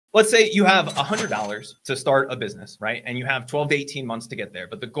Let's say you have $100 to start a business, right? And you have 12 to 18 months to get there.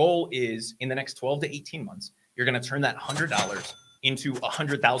 But the goal is in the next 12 to 18 months, you're going to turn that $100 into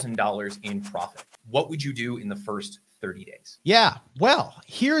 $100,000 in profit. What would you do in the first 30 days? Yeah, well,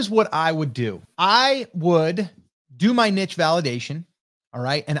 here's what I would do. I would do my niche validation. All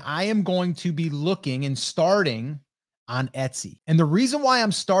right. And I am going to be looking and starting on Etsy. And the reason why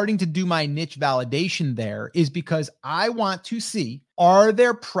I'm starting to do my niche validation there is because I want to see, are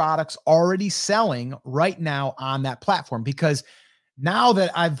there products already selling right now on that platform? Because now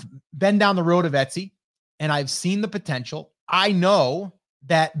that I've been down the road of Etsy and I've seen the potential, I know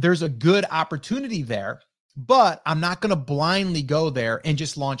that there's a good opportunity there, but I'm not going to blindly go there and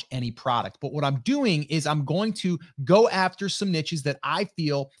just launch any product. But what I'm doing is I'm going to go after some niches that I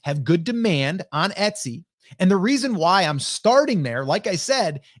feel have good demand on Etsy. And the reason why I'm starting there, like I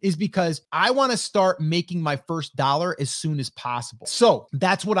said, is because I want to start making my first dollar as soon as possible. So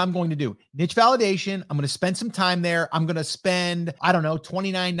that's what I'm going to do. Niche validation. I'm going to spend some time there. I'm going to spend, I don't know,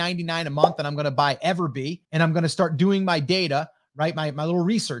 $29.99 a month, and I'm going to buy Everbee, and I'm going to start doing my data, right? My little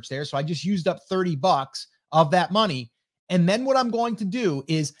research there. So I just used up $30 of that money. And then what I'm going to do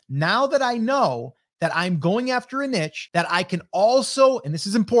is, now that I know that I'm going after a niche, that I can also, and this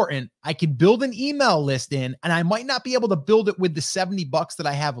is important, I can build an email list in, and I might not be able to build it with the $70 that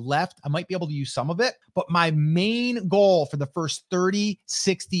I have left. I might be able to use some of it, but my main goal for the first 30,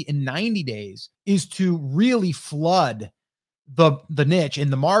 60, and 90 days is to really flood the niche in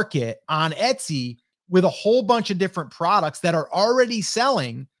the market on Etsy with a whole bunch of different products that are already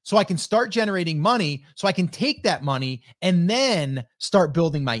selling, so I can start generating money, so I can take that money and then start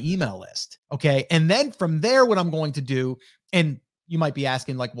building my email list. Okay. And then from there, what I'm going to do, and you might be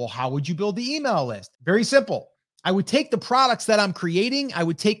asking like, well, how would you build the email list? Very simple. I would take the products that I'm creating. I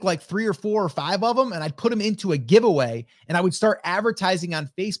would take like 3 or 4 or 5 of them, and I'd put them into a giveaway, and I would start advertising on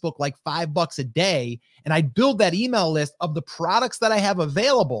Facebook like $5 a day. And I'd build that email list of the products that I have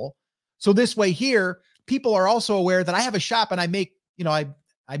available. So this way here, people are also aware that I have a shop and I make,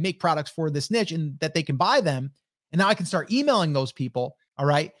 I make products for this niche and that they can buy them. And now I can start emailing those people. All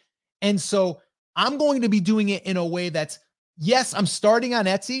right. And so I'm going to be doing it in a way that's, yes, I'm starting on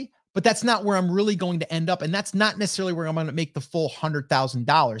Etsy, but that's not where I'm really going to end up. And that's not necessarily where I'm going to make the full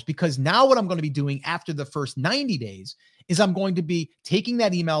 $100,000, because now what I'm going to be doing after the first 90 days is I'm going to be taking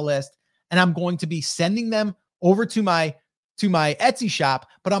that email list and I'm going to be sending them over to my Etsy shop,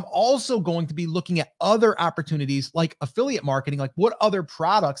 but I'm also going to be looking at other opportunities like affiliate marketing, like what other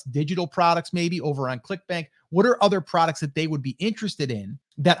products, digital products, maybe over on ClickBank, what are other products that they would be interested in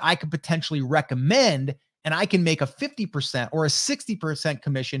that I could potentially recommend, and I can make a 50% or a 60%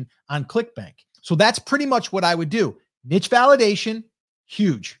 commission on ClickBank. So that's pretty much what I would do. Niche validation,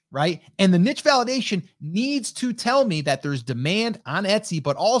 huge, right? And the niche validation needs to tell me that there's demand on Etsy,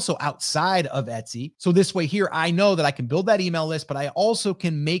 but also outside of Etsy. So this way here, I know that I can build that email list, but I also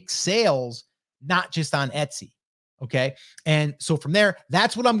can make sales, not just on Etsy. Okay. And so from there,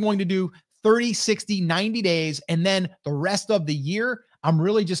 that's what I'm going to do 30, 60, 90 days. And then the rest of the year, I'm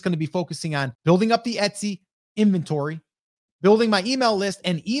really just going to be focusing on building up the Etsy inventory, building my email list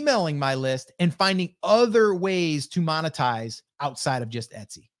and emailing my list, and finding other ways to monetize outside of just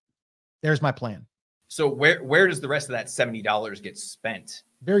Etsy. There's my plan. So where does the rest of that $70 get spent?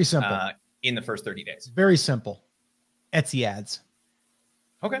 Very simple. In the first 30 days. Very simple. Etsy ads.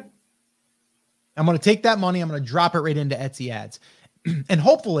 Okay. I'm going to take that money. I'm going to drop it right into Etsy ads. And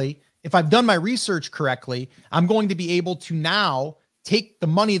hopefully, if I've done my research correctly, I'm going to be able to now take the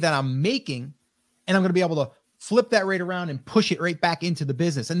money that I'm making, and I'm going to be able to flip that right around and push it right back into the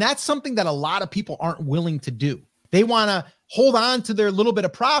business. And that's something that a lot of people aren't willing to do. They want to hold on to their little bit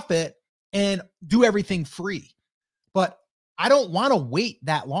of profit and do everything free. But I don't want to wait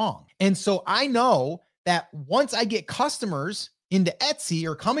that long. And so I know that once I get customers into Etsy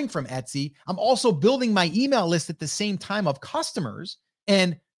or coming from Etsy, I'm also building my email list at the same time of customers.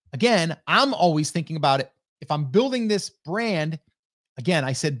 And again, I'm always thinking about it. If I'm building this brand, again,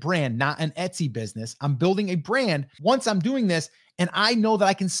 I said brand, not an Etsy business. I'm building a brand. Once I'm doing this and I know that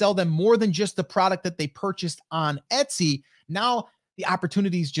I can sell them more than just the product that they purchased on Etsy, now the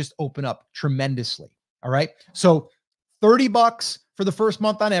opportunities just open up tremendously. All right. So $30 for the first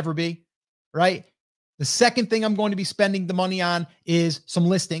month on Everbee, right? The second thing I'm going to be spending the money on is some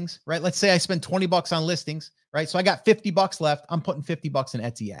listings, right? Let's say I spend $20 on listings, right? So I got $50 left. I'm putting $50 in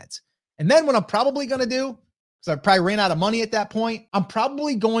Etsy ads. And then what I'm probably going to do, because I probably ran out of money at that point, I'm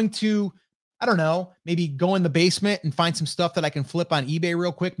probably going to, I don't know, maybe go in the basement and find some stuff that I can flip on eBay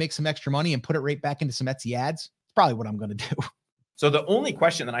real quick, make some extra money and put it right back into some Etsy ads. It's probably what I'm going to do. So the only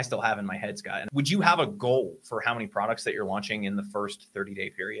question that I still have in my head, Scott, would you have a goal for how many products that you're launching in the first 30-day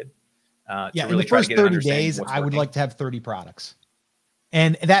period? Yeah, in the first 30 days, I would like to have 30 products.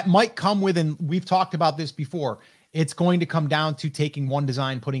 And that might come with, and we've talked about this before, it's going to come down to taking one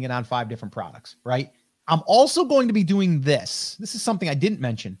design, putting it on 5 different products, right? I'm also going to be doing this. This is something I didn't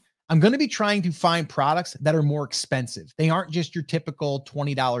mention. I'm going to be trying to find products that are more expensive. They aren't just your typical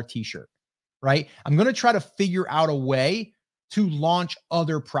 $20 t-shirt, right? I'm going to try to figure out a way to launch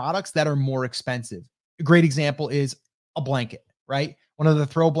other products that are more expensive. A great example is a blanket, right? One of the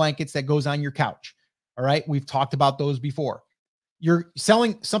throw blankets that goes on your couch. All right. We've talked about those before. You're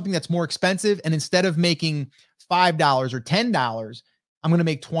selling something that's more expensive, and instead of making $5 or $10, I'm going to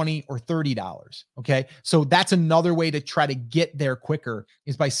make $20 or $30. Okay. So that's another way to try to get there quicker,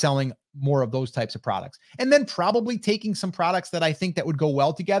 is by selling more of those types of products. And then probably taking some products that I think that would go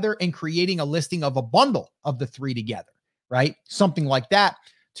well together and creating a listing of a bundle of the 3 together, right? Something like that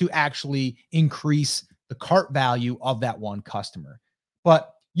to actually increase the cart value of that one customer.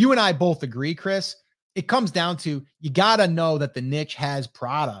 But you and I both agree, Chris, it comes down to, you got to know that the niche has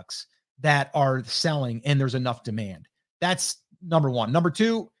products that are selling and there's enough demand. That's number one. Number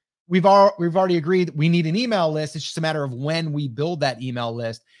two, we've already agreed that we need an email list. It's just a matter of when we build that email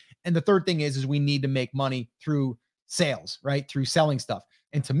list. And the third thing is we need to make money through sales, right? Through selling stuff.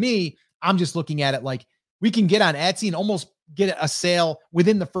 And to me, I'm just looking at it like, we can get on Etsy and almost get a sale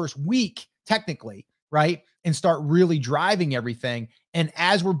within the first week, technically, right? And start really driving everything. And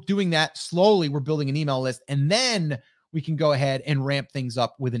as we're doing that, slowly we're building an email list, and then we can go ahead and ramp things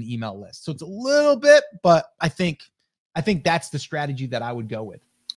up with an email list. So it's a little bit, but I think that's the strategy that I would go with.